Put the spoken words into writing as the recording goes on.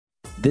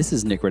This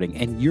is Nick Redding,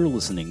 and you're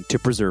listening to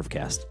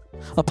PreserveCast,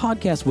 a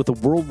podcast with a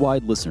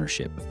worldwide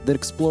listenership that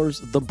explores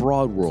the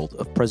broad world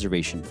of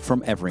preservation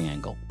from every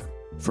angle,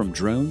 from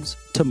drones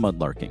to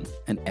mudlarking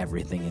and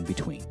everything in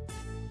between.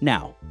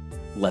 Now,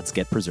 let's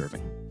get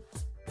preserving.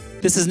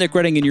 This is Nick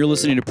Redding, and you're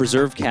listening to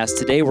PreserveCast.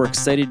 Today, we're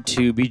excited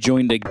to be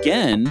joined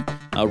again,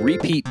 a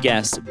repeat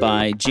guest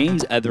by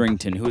James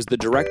Etherington, who is the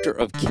director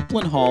of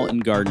Kipling Hall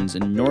and Gardens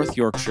in North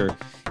Yorkshire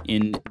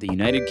in the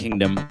United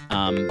Kingdom.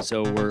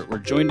 So we're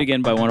joined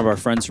again by one of our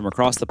friends from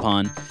across the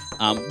pond.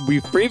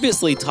 We've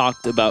previously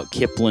talked about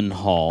Kipling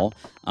Hall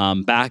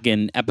back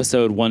in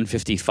episode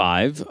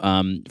 155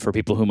 for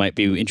people who might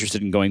be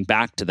interested in going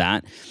back to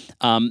that.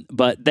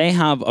 But they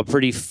have a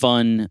pretty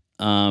fun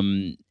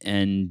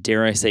and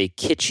dare I say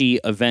kitschy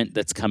event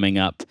that's coming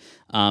up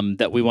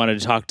that we wanted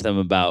to talk to them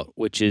about,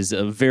 which is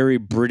a very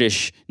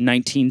British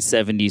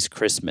 1970s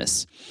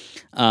Christmas.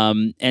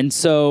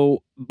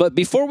 But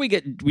before we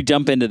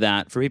jump into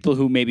that, for people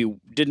who maybe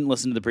didn't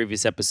listen to the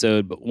previous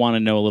episode but want to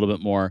know a little bit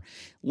more,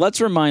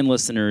 let's remind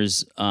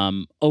listeners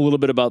a little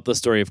bit about the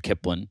story of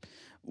Kipling.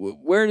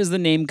 Where does the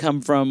name come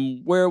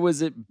from? Where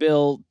was it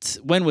built?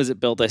 When was it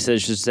built? I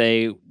should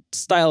say.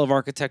 Style of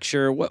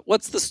architecture.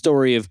 What's the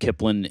story of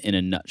Kipling in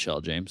a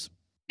nutshell, James?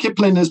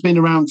 Kipling has been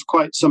around for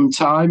quite some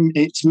time.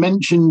 It's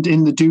mentioned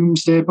in the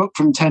Domesday Book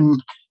from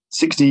the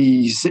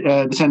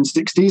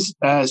 1060s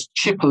as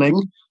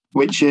Chipling,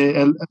 which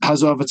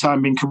has over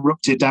time been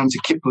corrupted down to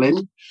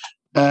Kipling.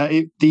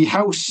 The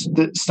house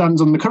that stands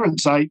on the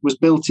current site was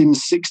built in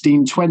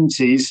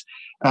 1620s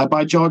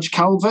by George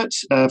Calvert,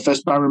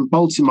 first Baron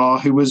Baltimore,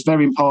 who was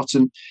very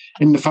important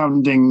in the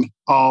founding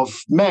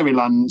of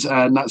Maryland,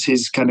 and that's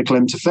his kind of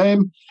claim to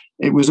fame.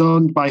 It was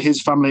owned by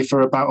his family for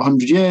about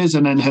 100 years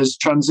and then has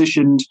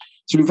transitioned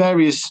through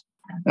various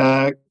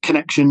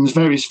connections,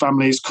 various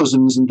families,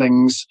 cousins and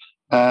things,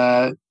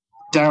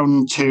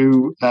 down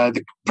to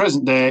the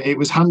present day. It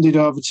was handed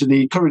over to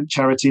the current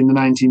charity in the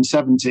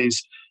 1970s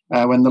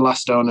when the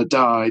last owner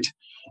died.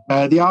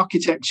 The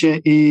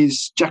architecture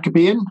is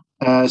Jacobean,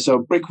 so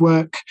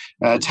brickwork,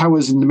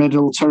 towers in the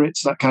middle,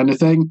 turrets, that kind of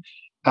thing.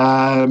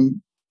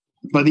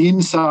 But the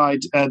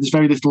inside, there's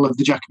very little of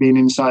the Jacobean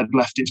inside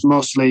left. It's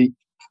mostly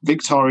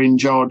Victorian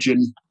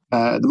Georgian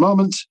at the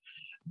moment.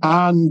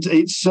 And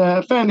it's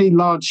a fairly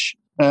large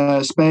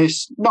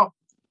space. We're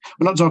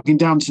not talking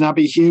Downton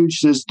Abbey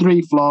huge. There's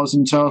 3 floors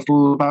in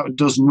total, about a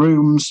dozen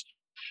rooms,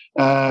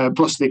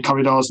 plus the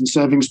corridors and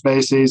serving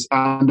spaces,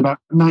 and about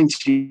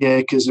 90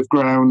 acres of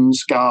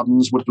grounds,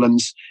 gardens,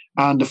 woodlands,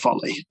 and a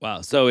folly.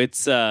 Wow! So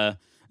it's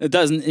it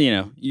doesn't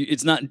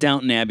it's not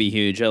Downton Abbey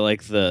huge. I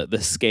like the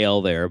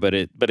scale there, but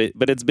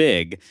it's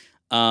big.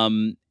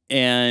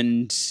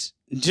 And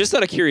just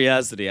out of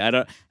curiosity,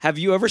 have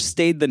you ever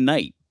stayed the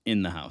night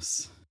in the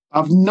house?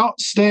 I've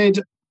not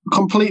stayed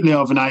completely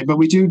overnight, but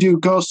we do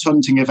ghost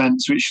hunting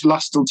events which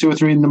last till 2 or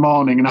 3 in the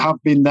morning, and I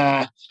have been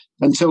there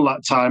until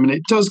that time, and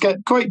it does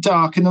get quite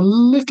dark and a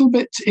little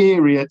bit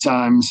eerie at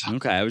times.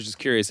 Okay, I was just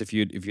curious if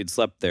you'd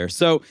slept there.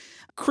 So,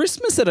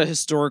 Christmas at a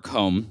historic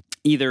home,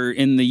 either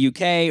in the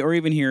UK or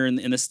even here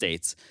in the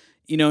States,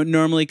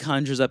 normally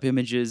conjures up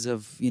images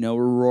of a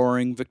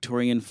roaring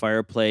Victorian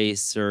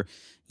fireplace, or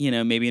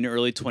maybe an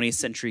early 20th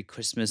century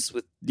Christmas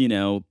with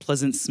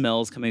pleasant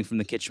smells coming from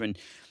the kitchen.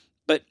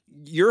 But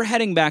you're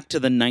heading back to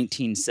the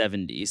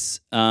 1970s.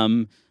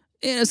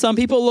 Some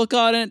people look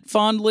on it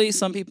fondly,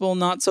 some people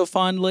not so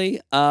fondly.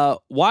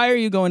 Why are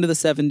you going to the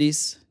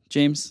 70s,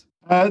 James?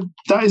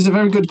 That is a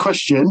very good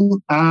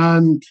question.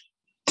 And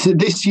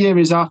this year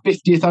is our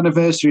 50th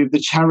anniversary of the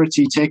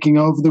charity taking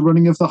over the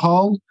running of the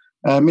hall.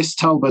 Miss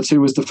Talbot, who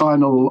was the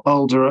final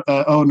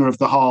owner of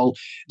the hall,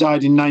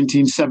 died in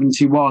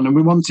 1971, and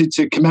we wanted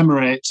to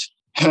commemorate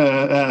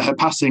her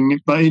passing,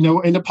 but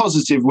in a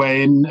positive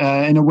way, in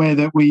a way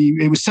that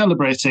it was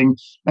celebrating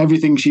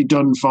everything she'd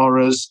done for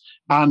us.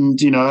 And,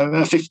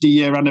 a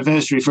 50-year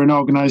anniversary for an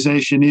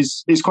organisation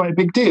is quite a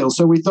big deal.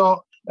 So we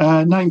thought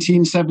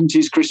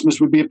 1970s Christmas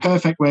would be a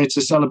perfect way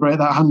to celebrate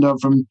that handover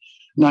from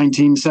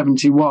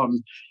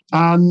 1971.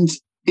 And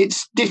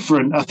it's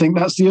different. I think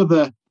that's the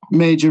other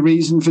major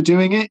reason for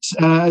doing it.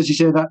 As you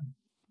say, that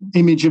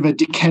image of a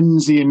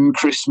Dickensian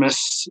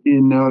Christmas,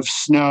 of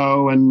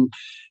snow and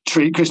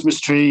Christmas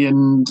tree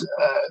and,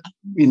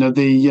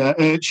 the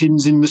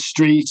urchins in the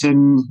street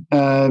and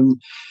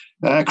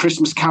A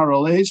Christmas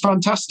Carol. It's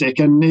fantastic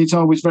and it's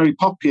always very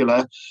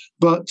popular.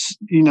 But,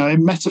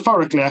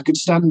 metaphorically, I could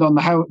stand on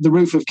the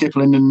roof of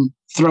Kipling and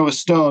throw a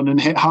stone and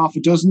hit half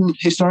a dozen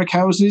historic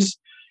houses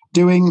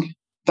doing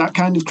that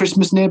kind of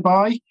Christmas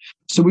nearby.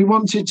 So we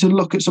wanted to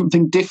look at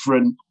something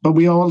different, but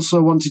we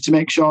also wanted to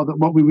make sure that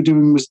what we were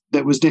doing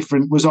was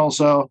different, was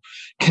also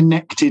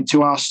connected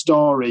to our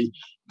story.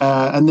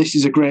 And this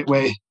is a great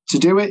way to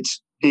do it.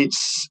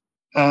 It's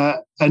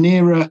an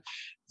era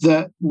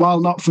that,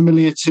 while not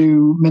familiar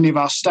to many of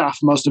our staff,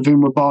 most of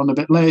whom were born a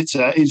bit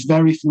later, is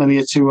very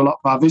familiar to a lot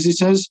of our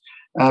visitors.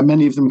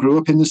 Many of them grew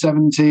up in the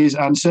 70s,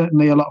 and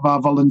certainly a lot of our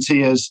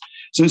volunteers.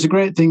 So it's a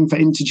great thing for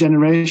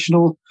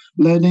intergenerational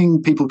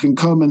learning. People can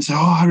come and say,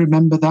 oh, I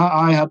remember that.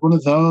 I had one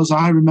of those.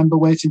 I remember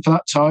waiting for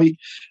that toy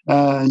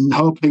and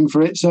hoping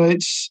for it. So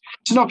it's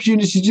an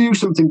opportunity to do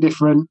something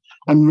different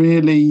and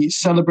really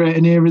celebrate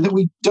an era that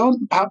we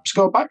don't perhaps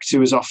go back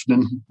to as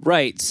often.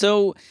 Right.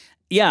 So,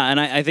 yeah, and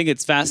I think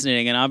it's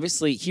fascinating. And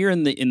obviously, here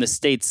in the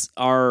States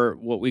are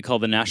what we call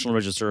the National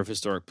Register of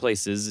Historic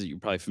Places. You're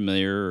probably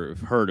familiar or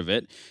have heard of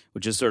it,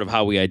 which is sort of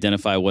how we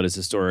identify what is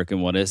historic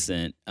and what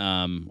isn't.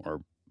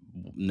 Or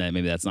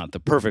maybe that's not the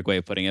perfect way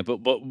of putting it, but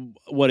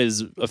what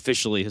is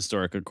officially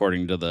historic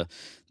according to the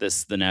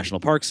National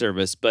Park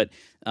Service. But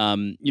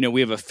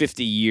we have a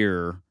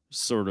 50-year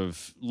sort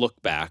of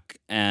look back,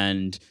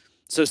 and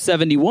so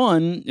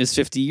 71 is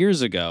 50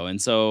 years ago.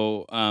 And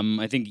so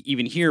I think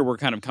even here we're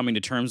kind of coming to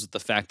terms with the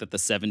fact that the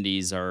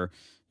 70s are,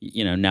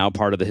 now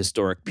part of the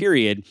historic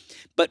period.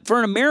 But for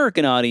an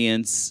American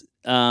audience,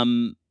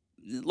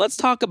 let's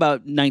talk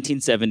about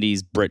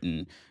 1970s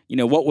Britain.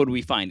 What would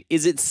we find?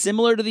 Is it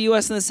similar to the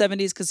U.S. in the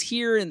 70s? Because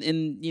here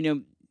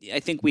I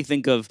think we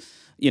think of,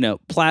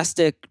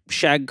 plastic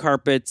shag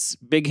carpets,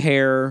 big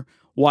hair,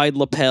 wide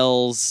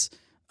lapels,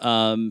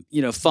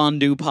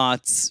 fondue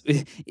pots.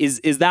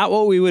 Is that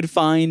what we would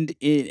find?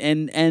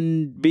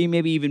 And be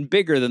maybe even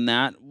bigger than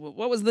that.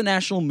 What was the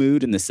national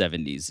mood in the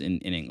 70s in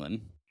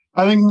England?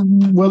 I think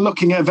we're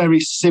looking at a very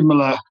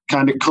similar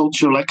kind of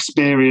cultural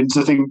experience.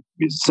 I think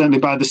certainly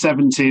by the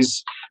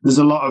 70s, there's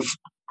a lot of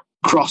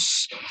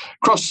cross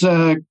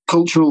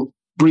cultural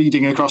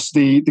breeding across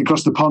the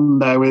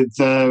pond there with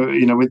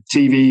with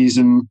TVs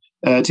and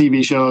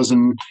TV shows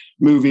and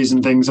movies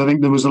and things. I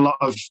think there was a lot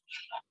of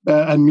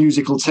and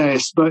musical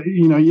taste, but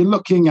you're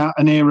looking at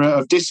an era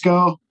of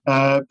disco,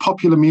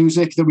 popular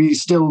music that we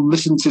still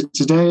listen to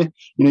today.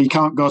 You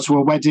can't go to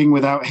a wedding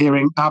without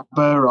hearing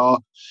ABBA or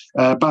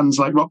bands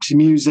like Roxy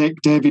Music,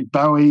 David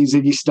Bowie,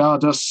 Ziggy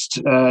Stardust,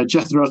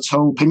 Jethro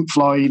Tull, Pink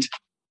Floyd.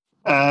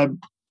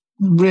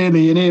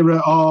 Really an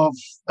era of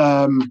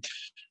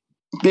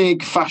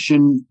big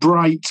fashion,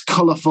 bright,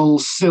 colourful,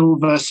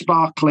 silver,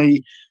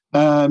 sparkly.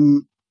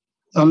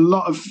 A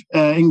lot of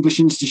English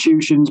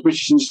institutions,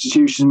 British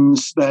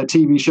institutions,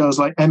 TV shows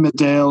like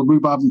Emmerdale,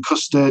 Rhubarb and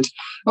Custard,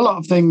 a lot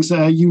of things that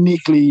are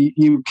uniquely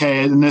UK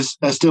and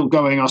are still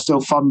going, are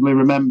still fondly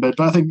remembered.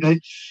 But I think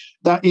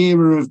that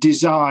era of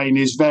design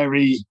is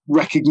very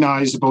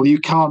recognisable. You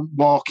can't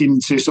walk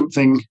into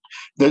something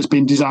that's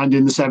been designed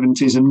in the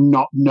 70s and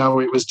not know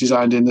it was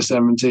designed in the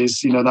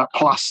 70s. That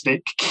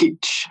plastic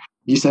kitsch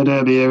you said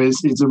earlier is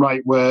the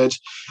right word.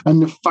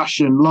 And the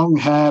fashion, long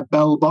hair,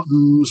 bell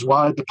bottoms,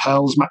 wide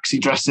lapels,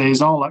 maxi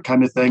dresses, all that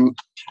kind of thing.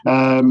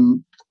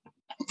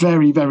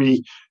 Very,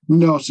 very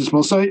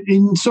noticeable. So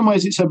in some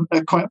ways, it's a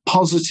quite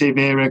positive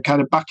era,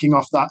 kind of backing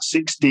off that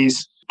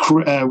 60s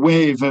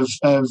wave of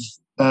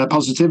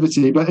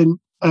positivity. But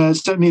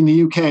certainly in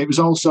the UK, it was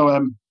also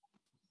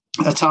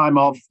a time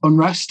of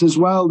unrest as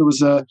well. There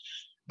was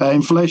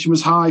inflation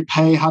was high,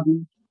 pay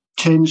hadn't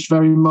changed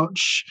very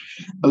much.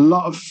 A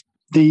lot of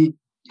the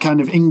kind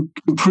of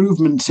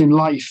improvements in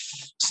life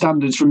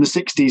standards from the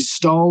 60s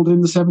stalled in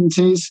the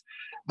 70s.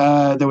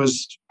 There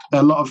was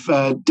a lot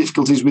of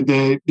difficulties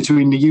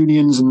between the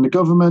unions and the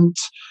government,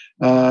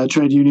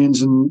 trade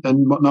unions and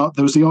whatnot.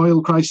 There was the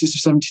oil crisis of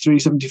 73,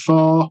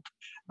 74,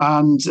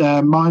 and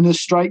miners'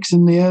 strikes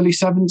in the early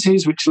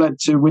 70s, which led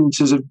to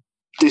winters of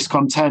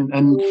discontent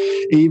and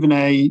even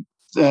a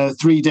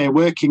 3-day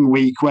working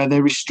week where they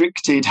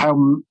restricted how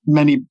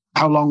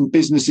long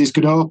businesses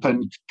could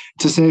open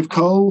to save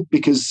coal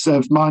because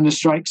of miners'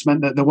 strikes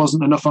meant that there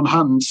wasn't enough on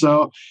hand.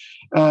 So,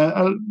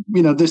 the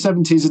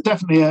 70s are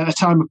definitely a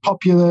time of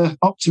popular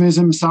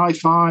optimism,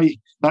 sci-fi,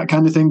 that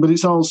kind of thing. But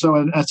it's also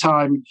a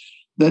time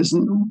that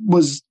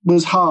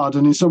was hard,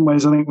 and in some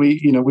ways, I think we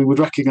would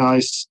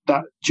recognise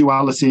that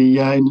duality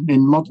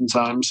in modern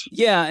times.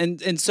 Yeah,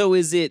 and so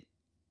is it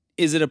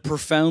a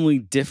profoundly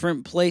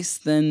different place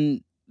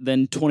than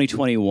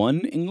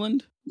 2021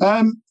 England?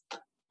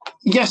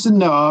 Yes and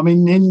no. I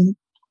mean,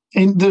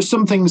 there's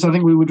some things I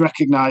think we would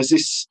recognise.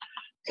 This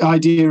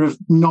idea of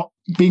not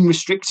being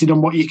restricted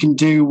on what you can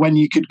do, when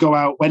you could go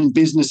out, when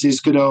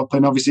businesses could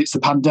open. Obviously, it's the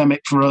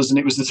pandemic for us, and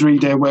it was the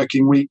 3-day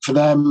working week for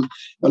them.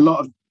 A lot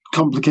of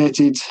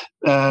complicated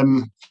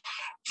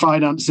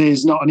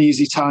finances, not an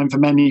easy time for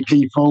many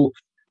people.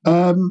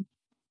 But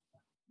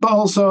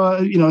also,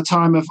 a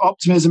time of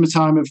optimism, a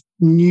time of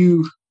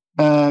new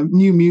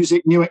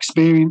music, new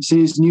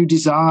experiences, new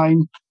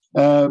design.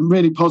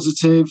 Really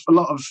positive, a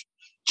lot of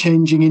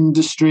changing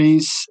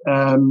industries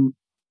and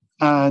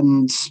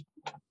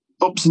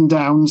ups and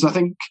downs. I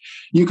think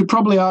you could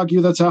probably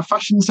argue that our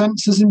fashion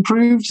sense has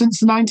improved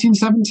since the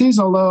 1970s,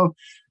 although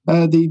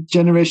the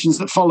generations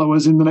that follow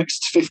us in the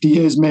next 50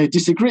 years may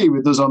disagree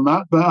with us on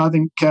that. But I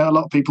think a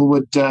lot of people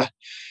would put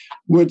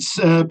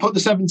the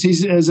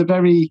 70s as a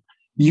very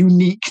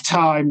unique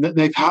time that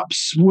they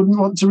perhaps wouldn't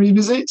want to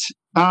revisit.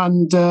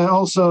 And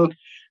also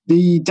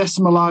the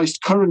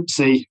decimalised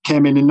currency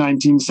came in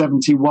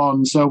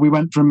 1971. So we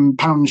went from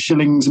pounds,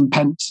 shillings and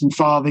pence and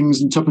farthings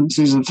and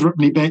tuppences and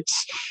threepenny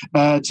bits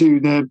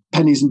to the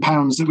pennies and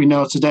pounds that we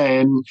know today,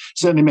 and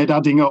certainly made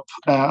adding up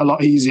a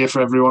lot easier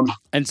for everyone.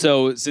 And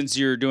so since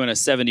you're doing a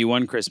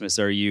 71 Christmas,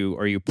 are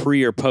you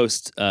pre or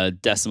post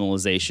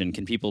decimalization?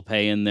 Can people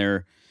pay in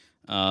their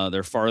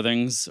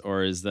farthings,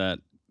 or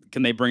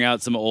can they bring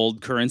out some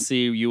old currency?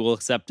 You will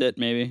accept it,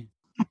 maybe?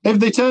 If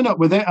they turn up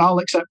with it, I'll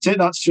accept it,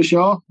 that's for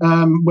sure.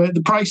 Where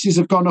the prices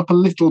have gone up a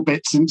little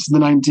bit since the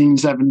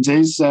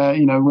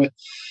 1970s. We're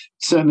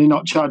certainly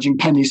not charging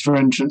pennies for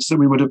entrance that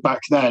we would have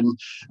back then.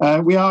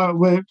 We're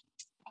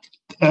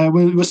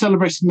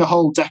celebrating the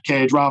whole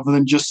decade rather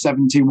than just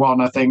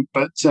 71, I think.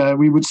 But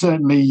we would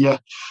certainly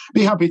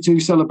be happy to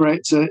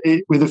celebrate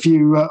it with a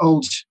few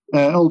old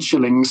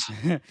shillings.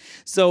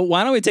 So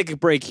why don't we take a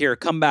break here,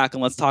 come back,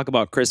 and let's talk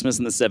about Christmas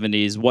in the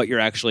 70s, what you're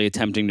actually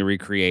attempting to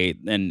recreate,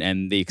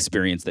 and the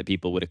experience that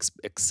people would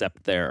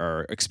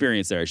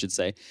experience there, I should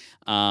say.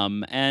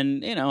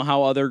 And,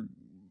 how other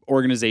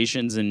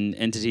organizations and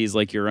entities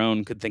like your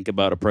own could think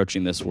about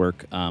approaching this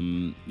work,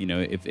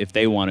 if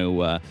they want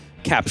to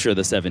capture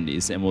the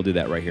 70s, and we'll do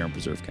that right here on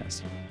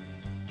PreserveCast.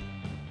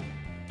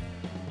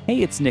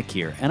 Hey, it's Nick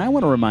here, and I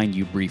want to remind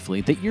you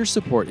briefly that your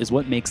support is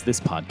what makes this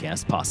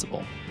podcast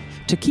possible.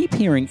 To keep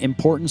hearing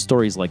important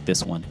stories like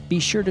this one, be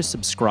sure to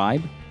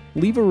subscribe,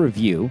 leave a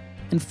review,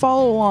 and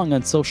follow along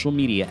on social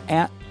media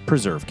at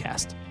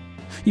PreserveCast.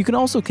 You can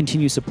also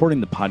continue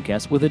supporting the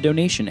podcast with a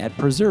donation at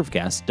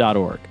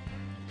preservecast.org.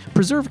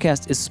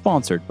 PreserveCast is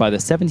sponsored by the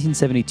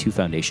 1772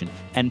 Foundation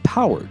and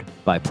powered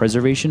by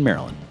Preservation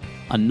Maryland,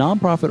 a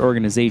nonprofit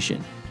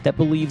organization that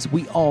believes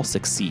we all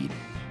succeed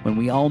when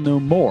we all know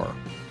more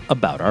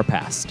about our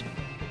past.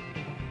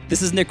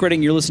 This is Nick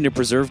Redding. You're listening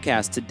to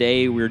PreserveCast.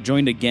 Today, we're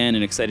joined again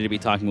and excited to be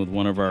talking with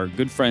one of our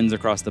good friends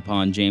across the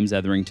pond, James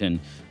Etherington,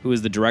 who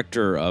is the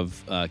director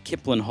of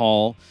Kipling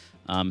Hall,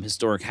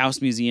 Historic House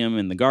Museum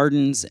in the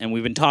Gardens. And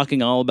we've been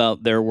talking all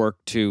about their work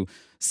to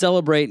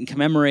celebrate and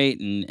commemorate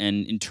and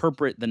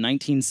interpret the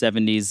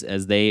 1970s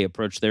as they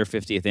approach their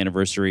 50th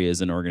anniversary as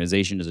an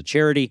organization, as a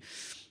charity.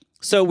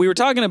 So we were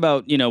talking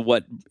about,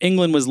 what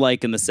England was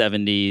like in the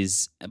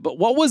 70s, but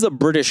what was a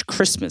British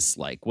Christmas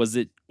like? Was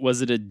it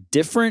a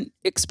different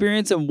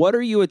experience? And what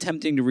are you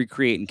attempting to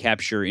recreate and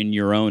capture in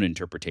your own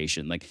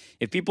interpretation? Like,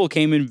 if people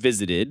came and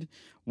visited,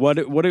 what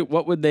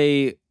are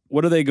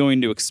they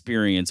going to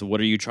experience? What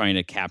are you trying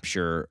to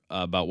capture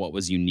about what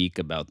was unique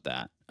about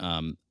that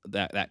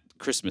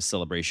Christmas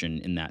celebration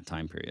in that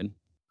time period?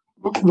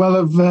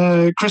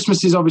 Well,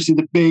 Christmas is obviously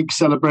the big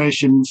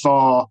celebration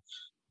for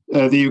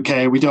the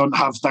UK. We don't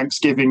have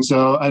Thanksgiving,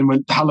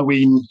 and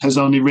Halloween has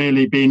only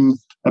really been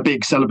a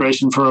big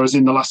celebration for us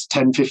in the last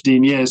 10,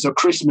 15 years. So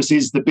Christmas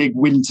is the big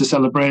winter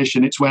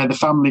celebration. It's where the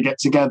family get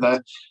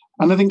together.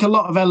 And I think a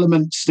lot of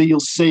elements that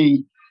you'll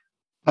see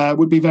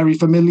would be very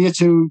familiar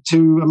to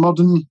a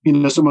modern,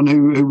 someone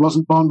who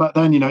wasn't born back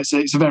then.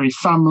 It's a very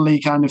family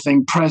kind of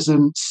thing,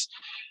 presents,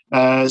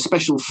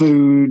 special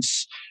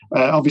foods,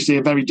 obviously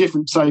a very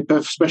different type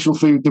of special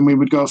food than we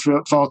would go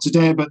for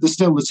today, but there's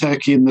still the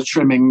turkey and the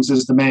trimmings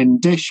as the main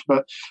dish,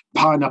 but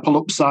pineapple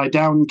upside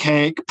down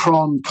cake,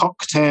 prawn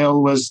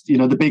cocktail was,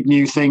 the big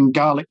new thing,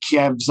 garlic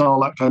Kievs, all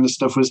that kind of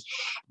stuff was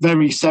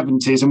very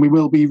 70s. And we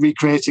will be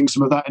recreating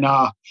some of that in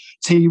our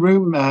tea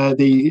room.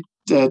 The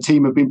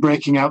team have been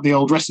breaking out the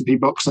old recipe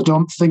books. I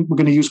don't think we're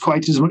going to use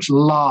quite as much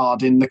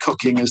lard in the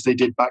cooking as they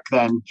did back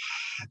then.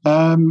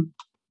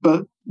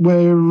 But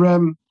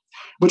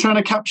we're trying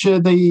to capture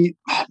the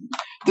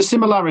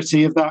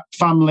similarity of that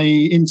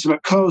family,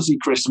 intimate, cozy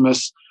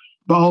Christmas,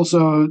 but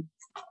also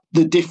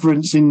the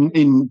difference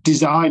in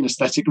design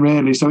aesthetic,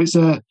 really. So it's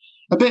a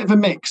bit of a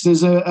mix.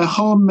 There's a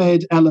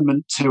homemade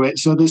element to it.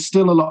 So there's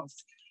still a lot of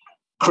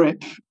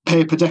crêpe,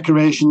 paper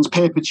decorations,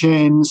 paper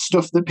chains,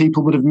 stuff that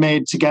people would have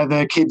made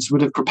together, kids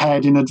would have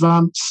prepared in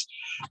advance.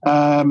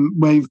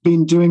 We've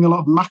been doing a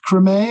lot of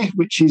macrame,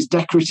 which is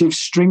decorative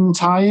string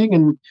tying,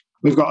 and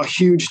we've got a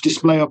huge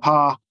display up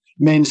our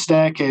main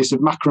staircase of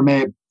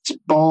macrame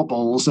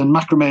baubles, and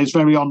macrame is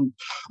very on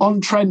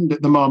trend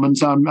at the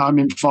moment. I'm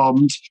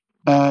informed.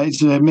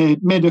 It's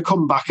made a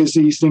comeback, as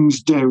these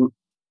things do.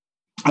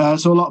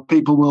 So a lot of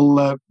people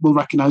will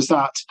recognise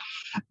that.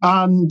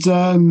 And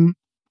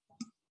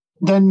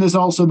then there's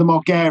also the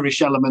more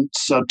garish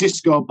elements. So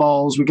disco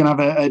balls. We're going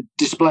to have a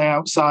display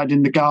outside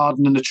in the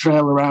garden and a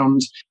trail around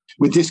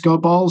with disco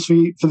balls for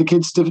the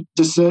kids to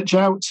search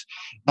out.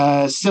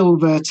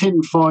 Silver,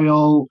 tin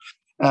foil,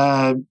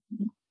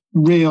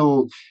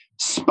 real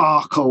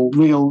sparkle,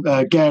 real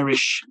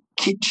garish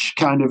kitsch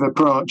kind of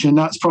approach. And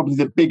that's probably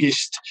the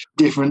biggest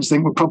difference. I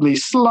think we're probably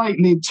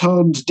slightly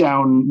toned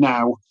down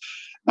now.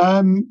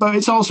 But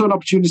it's also an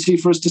opportunity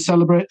for us to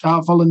celebrate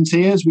our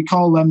volunteers. We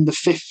call them the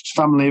fifth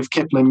family of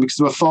Kipling because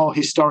there were four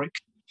historic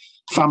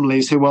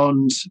families who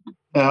owned,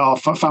 or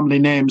family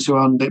names who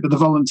owned it. But the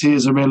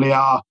volunteers are really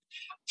our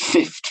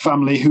fifth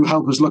family who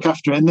help us look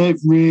after it. And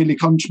they've really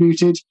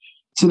contributed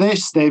to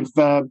this. They've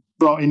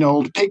brought in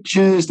old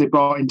pictures, they've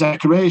brought in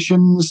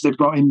decorations, they've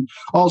brought in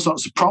all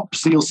sorts of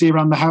props that you'll see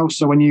around the house.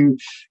 So when you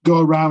go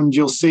around,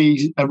 you'll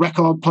see a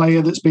record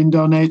player that's been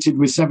donated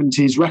with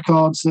 70s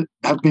records that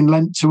have been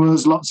lent to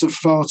us, lots of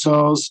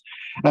photos.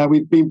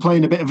 We've been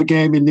playing a bit of a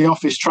game in the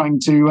office trying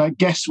to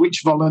guess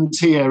which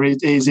volunteer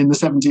it is in the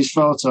 70s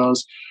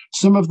photos.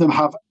 Some of them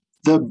have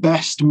the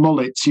best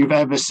mullets you've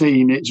ever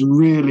seen. It's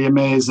really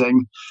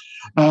amazing.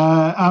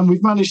 And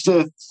we've managed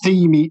to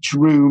theme each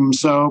room.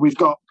 So we've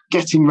got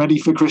getting ready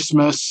for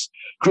Christmas,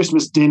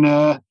 Christmas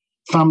dinner,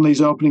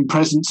 families opening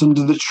presents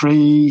under the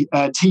tree,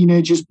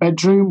 teenagers'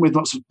 bedroom with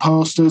lots of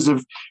posters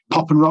of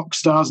pop and rock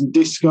stars and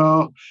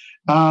disco,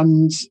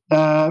 and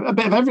a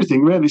bit of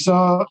everything, really.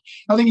 So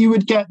I think you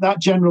would get that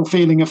general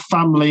feeling of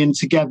family and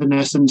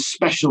togetherness and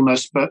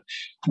specialness, but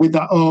with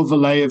that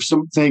overlay of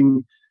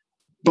something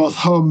both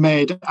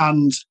homemade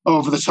and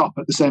over the top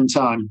at the same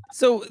time.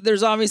 So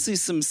there's obviously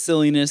some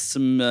silliness,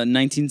 some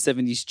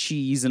 1970s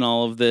cheese and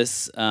all of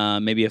this,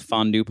 maybe a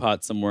fondue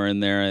pot somewhere in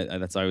there.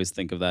 That's I always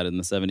think of that in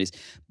the 70s.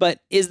 But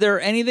is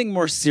there anything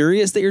more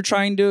serious that you're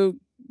trying to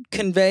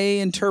convey,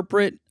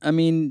 interpret? I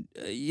mean,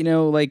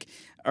 like,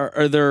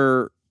 are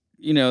there,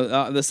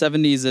 the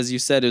 70s, as you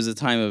said, is a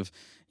time of,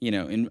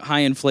 in high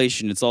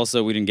inflation. It's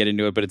also, we didn't get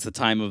into it, but it's the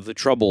time of the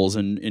Troubles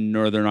in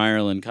Northern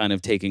Ireland kind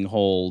of taking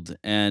hold.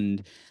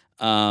 And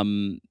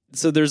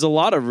so there's a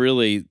lot of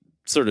really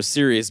sort of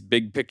serious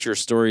big picture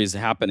stories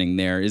happening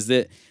there.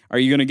 Are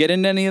you going to get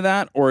into any of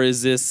that? Or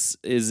is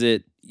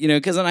it,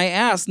 because I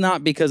ask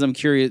not because I'm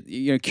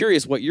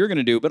curious what you're going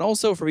to do, but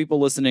also for people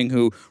listening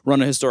who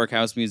run a historic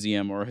house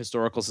museum or a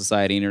historical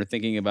society and are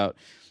thinking about,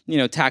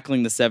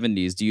 tackling the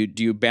 70s.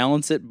 Do you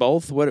balance it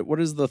both? What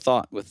is the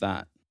thought with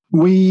that?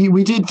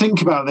 We did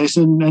think about this,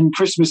 and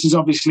Christmas is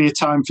obviously a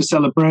time for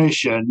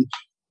celebration,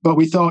 but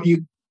we thought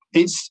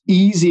it's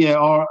easier,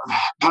 or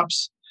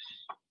perhaps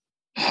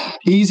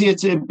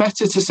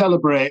better to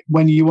celebrate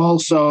when you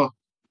also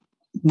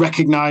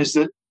recognise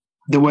that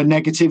there were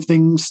negative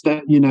things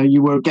that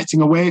you were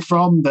getting away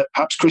from, that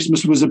perhaps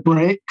Christmas was a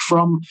break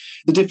from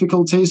the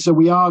difficulties. So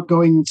we are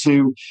going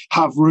to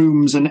have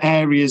rooms and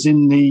areas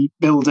in the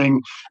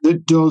building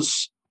that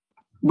does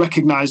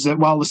recognise that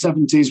while the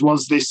 70s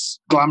was this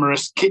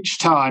glamorous kitsch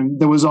time,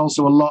 there was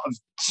also a lot of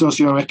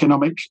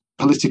socio-economic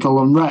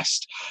political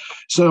unrest.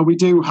 So we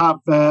do have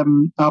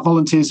our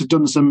volunteers have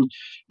done some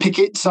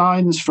picket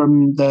signs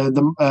from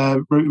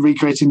the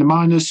recreating the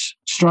miners'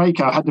 strike.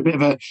 I had a bit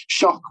of a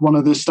shock. One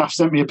of the staff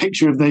sent me a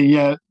picture of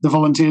the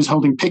volunteers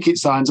holding picket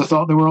signs. I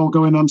thought they were all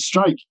going on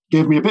strike.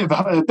 Gave me a bit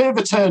of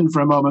a turn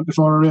for a moment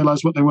before I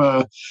realised what they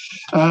were.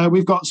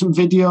 We've got some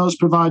videos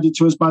provided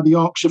to us by the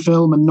Yorkshire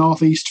Film and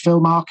North East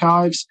Film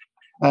Archives.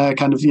 The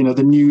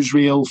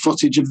newsreel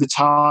footage of the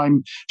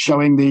time,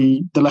 showing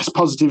the less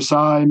positive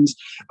signs,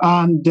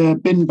 and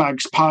bin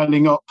bags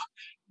piling up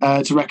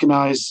to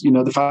recognise,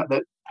 the fact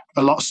that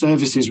a lot of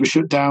services were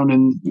shut down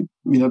and,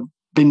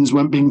 bins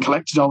weren't being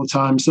collected all the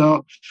time.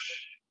 So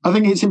I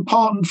think it's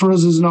important for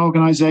us as an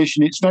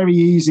organisation. It's very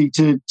easy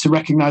to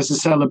recognise the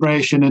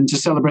celebration and to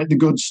celebrate the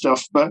good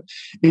stuff, but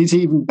it's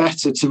even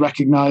better to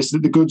recognise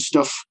that the good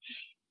stuff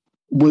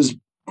was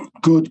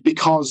good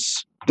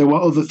because there were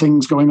other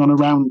things going on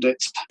around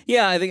it.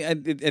 Yeah, I think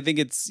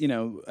it's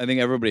I think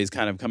everybody's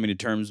kind of coming to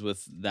terms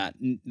with that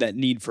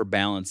need for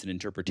balance and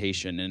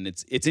interpretation, and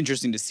it's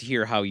interesting to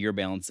hear how you're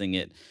balancing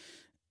it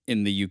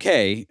in the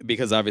UK,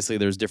 because obviously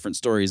there's different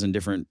stories and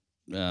different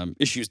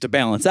issues to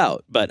balance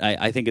out. But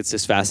I think it's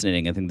just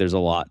fascinating. I think there's a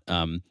lot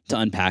to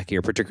unpack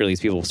here, particularly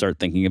as people start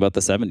thinking about the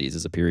 70s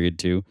as a period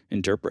to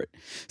interpret.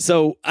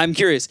 So I'm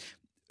curious.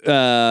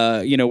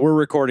 We're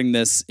recording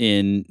this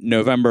in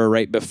November,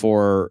 right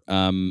before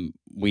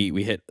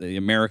we hit the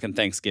American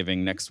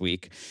Thanksgiving next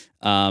week.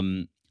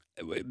 Have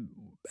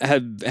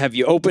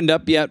you opened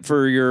up yet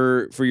for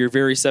your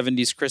very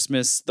 70s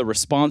Christmas? The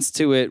response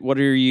to it, what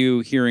are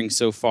you hearing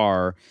so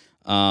far?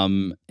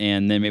 And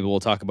then maybe we'll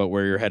talk about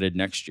where you're headed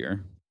next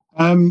year.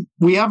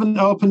 We haven't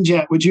opened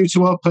yet. We're due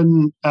to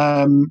open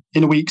in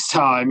a week's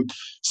time.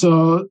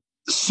 So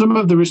some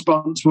of the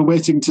response we're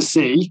waiting to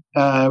see.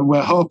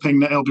 We're hoping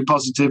that it'll be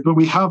positive, but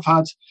we have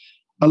had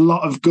a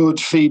lot of good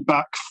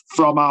feedback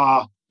from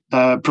our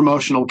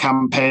promotional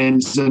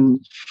campaigns, and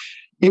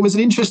it was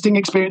an interesting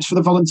experience for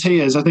the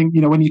volunteers. I think,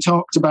 when you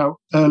talked about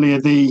earlier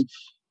the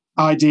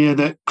idea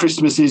that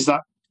Christmas is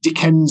that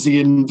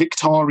Dickensian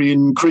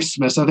Victorian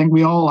Christmas, I think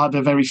we all had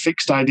a very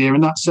fixed idea,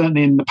 and that's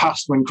certainly in the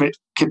past when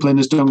Kipling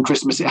has done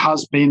Christmas, it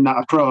has been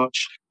that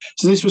approach.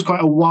 So this was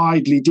quite a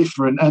widely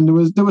different, and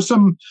there was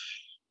some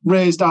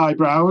raised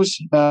eyebrows.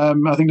 I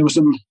think there were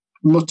some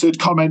muttered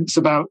comments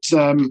about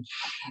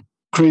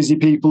crazy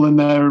people and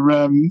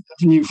their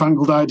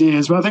newfangled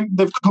ideas, but I think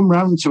they've come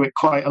round to it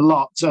quite a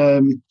lot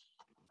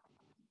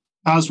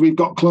as we've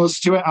got close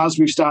to it, as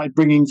we've started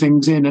bringing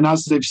things in, and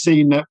as they've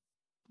seen that,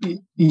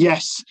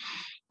 yes,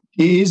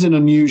 it is an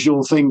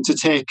unusual thing to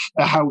take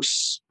a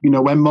house,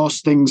 when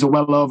most things are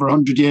well over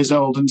 100 years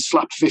old, and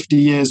slap 50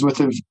 years worth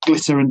of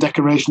glitter and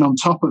decoration on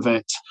top of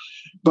it.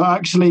 But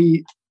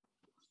actually,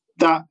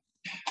 that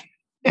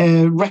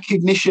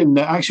recognition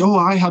that actually,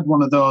 I had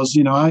one of those,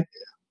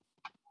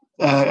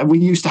 we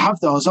used to have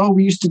those.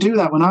 We used to do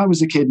that when I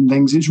was a kid and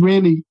things. It's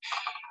really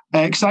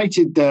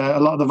excited a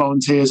lot of the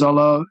volunteers,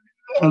 although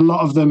a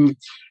lot of them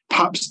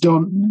perhaps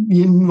don't,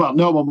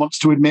 no one wants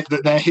to admit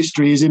that their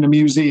history is in a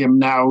museum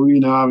now.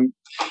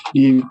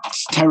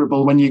 It's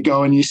terrible when you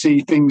go and you see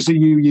things that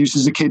you used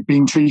as a kid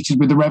being treated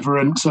with the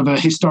reverence of a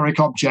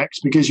historic object,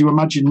 because you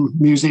imagine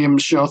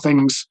museums show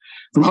things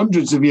from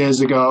hundreds of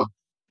years ago.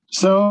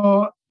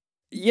 So,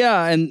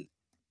 yeah, and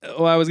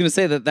I was going to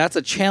say that's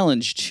a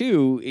challenge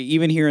too,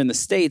 even here in the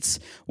States,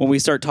 when we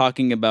start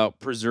talking about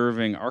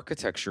preserving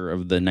architecture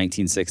of the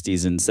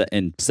 1960s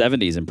and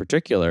 70s in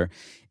particular,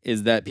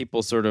 is that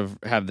people sort of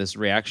have this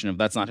reaction of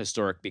that's not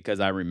historic because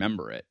I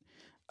remember it.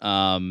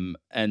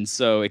 And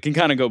so it can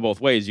kind of go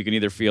both ways. You can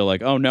either feel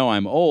like, oh no,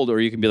 I'm old,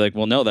 or you can be like,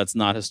 well, no, that's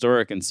not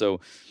historic. And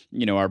so,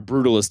 our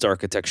brutalist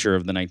architecture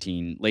of the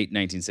late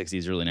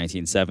 1960s, early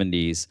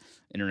 1970s,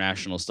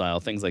 international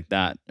style, things like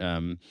that,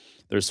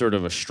 there's sort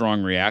of a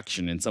strong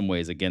reaction in some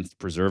ways against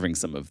preserving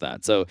some of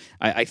that. So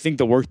I think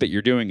the work that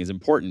you're doing is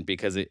important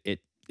because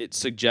it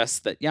suggests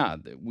that,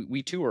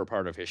 we too are a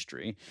part of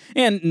history,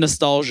 and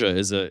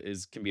nostalgia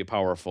can be a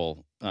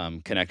powerful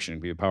connection,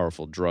 can be a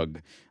powerful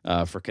drug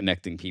for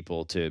connecting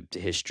people to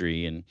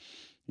history and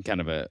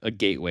kind of a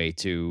gateway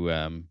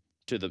to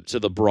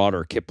the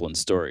broader Kipling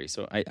story.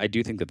 So I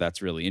do think that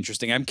that's really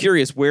interesting. I'm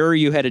curious, where are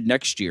you headed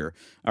next year?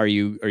 Are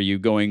you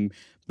going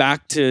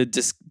back to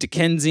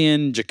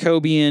Dickensian,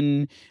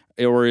 Jacobean,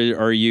 or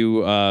are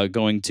you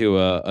going to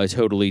a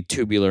totally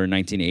tubular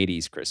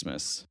 1980s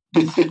Christmas?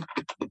 The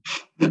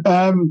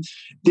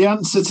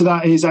answer to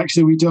that is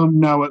actually we don't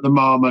know at the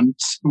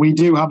moment. We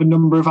do have a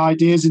number of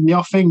ideas in the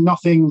offing,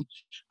 nothing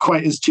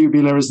quite as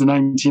tubular as the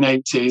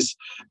 1980s.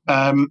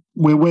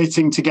 We're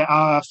waiting to get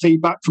our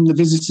feedback from the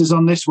visitors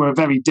on this. We're a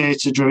very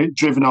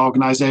data-driven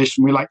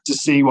organisation. We like to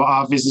see what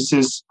our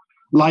visitors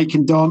like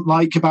and don't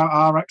like about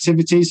our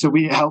activities, so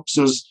it helps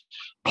us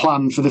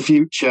plan for the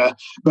future.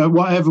 But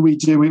whatever we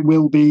do, it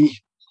will be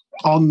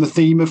on the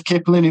theme of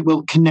Kipling. It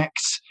will connect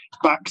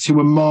back to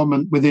a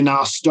moment within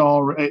our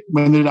story,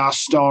 whether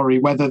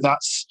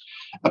that's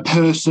a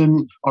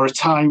person or a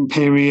time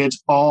period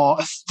or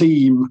a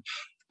theme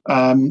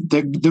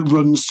that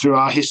runs through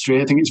our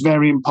history. I think it's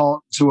very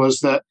important to us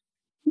that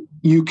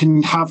you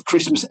can have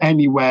Christmas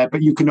anywhere,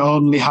 but you can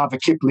only have a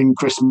Kipling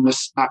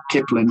Christmas at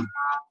Kipling.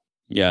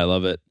 Yeah, I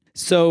love it.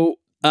 So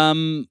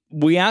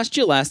we asked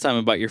you last time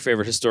about your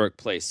favorite historic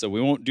place, so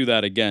we won't do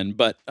that again.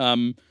 But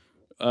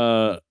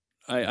I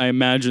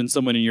imagine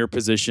someone in your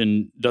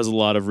position does a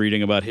lot of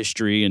reading about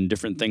history and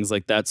different things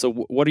like that. So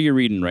what are you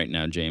reading right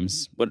now,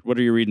 James? What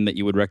are you reading that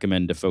you would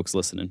recommend to folks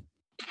listening?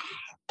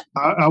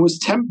 I was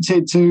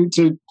tempted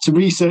to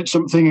research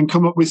something and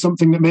come up with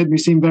something that made me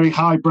seem very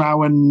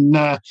highbrow and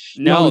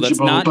no, that's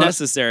not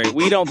necessary.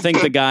 We don't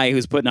think the guy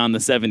who's putting on the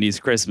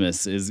 70s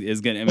Christmas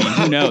is going to,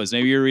 who knows?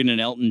 Maybe you're reading an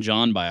Elton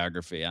John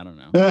biography. I don't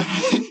know.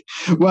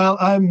 Well,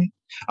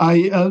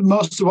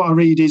 most of what I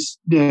read is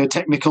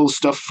technical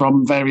stuff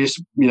from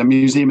various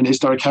museum and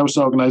historic house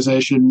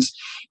organisations.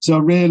 So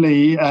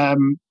really,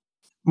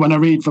 when I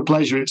read for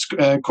pleasure, it's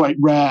quite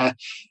rare.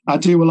 I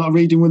do a lot of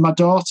reading with my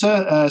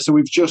daughter. So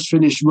we've just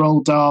finished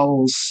Roald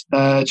Dahl's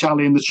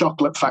Charlie and the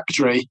Chocolate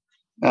Factory,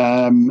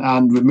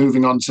 and we're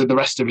moving on to the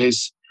rest of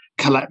his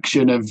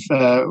collection of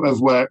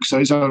work. So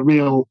it's a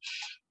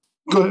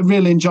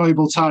really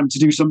enjoyable time to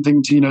do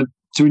something to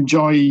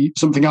enjoy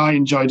something I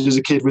enjoyed as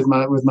a kid with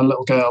my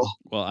little girl.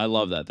 Well, I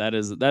love that. That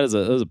is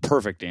a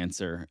perfect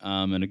answer,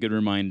 and a good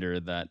reminder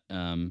that.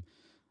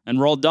 And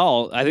Roald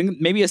Dahl, I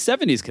think maybe a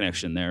 70s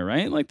connection there,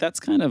 right? Like that's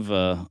kind of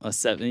a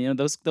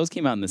 70s. Those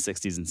came out in the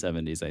 60s and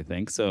 70s, I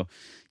think. So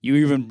you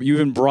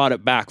even brought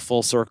it back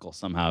full circle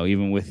somehow,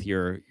 even with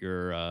your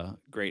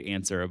great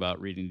answer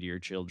about reading to your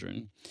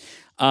children.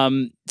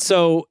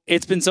 So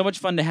it's been so much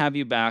fun to have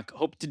you back.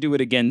 Hope to do it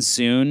again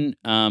soon.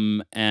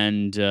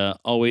 And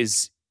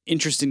always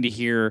interesting to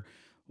hear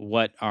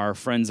what our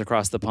friends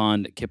across the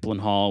pond at Kipling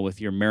Hall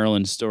with your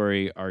Maryland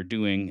story are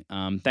doing.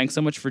 Thanks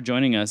so much for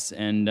joining us,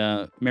 and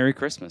Merry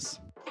Christmas.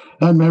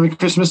 And Merry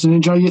Christmas, and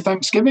enjoy your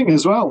Thanksgiving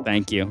as well.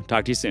 Thank you.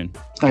 Talk to you soon.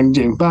 Thank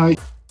you. Bye.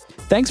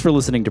 Thanks for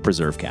listening to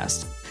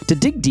PreserveCast. To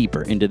dig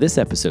deeper into this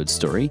episode's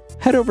story,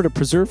 head over to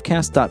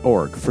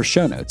preservecast.org for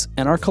show notes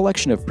and our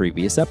collection of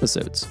previous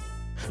episodes.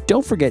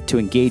 Don't forget to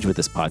engage with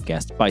this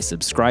podcast by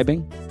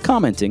subscribing,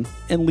 commenting,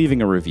 and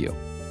leaving a review.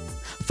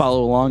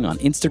 Follow along on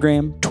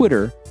Instagram,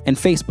 Twitter, and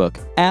Facebook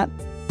at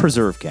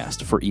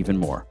PreserveCast for even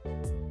more.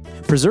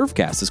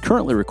 PreserveCast is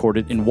currently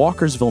recorded in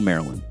Walkersville,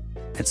 Maryland,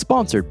 and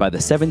sponsored by the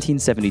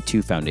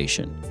 1772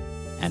 Foundation,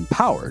 and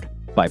powered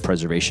by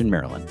Preservation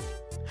Maryland.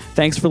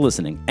 Thanks for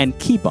listening, and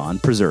keep on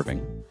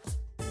preserving.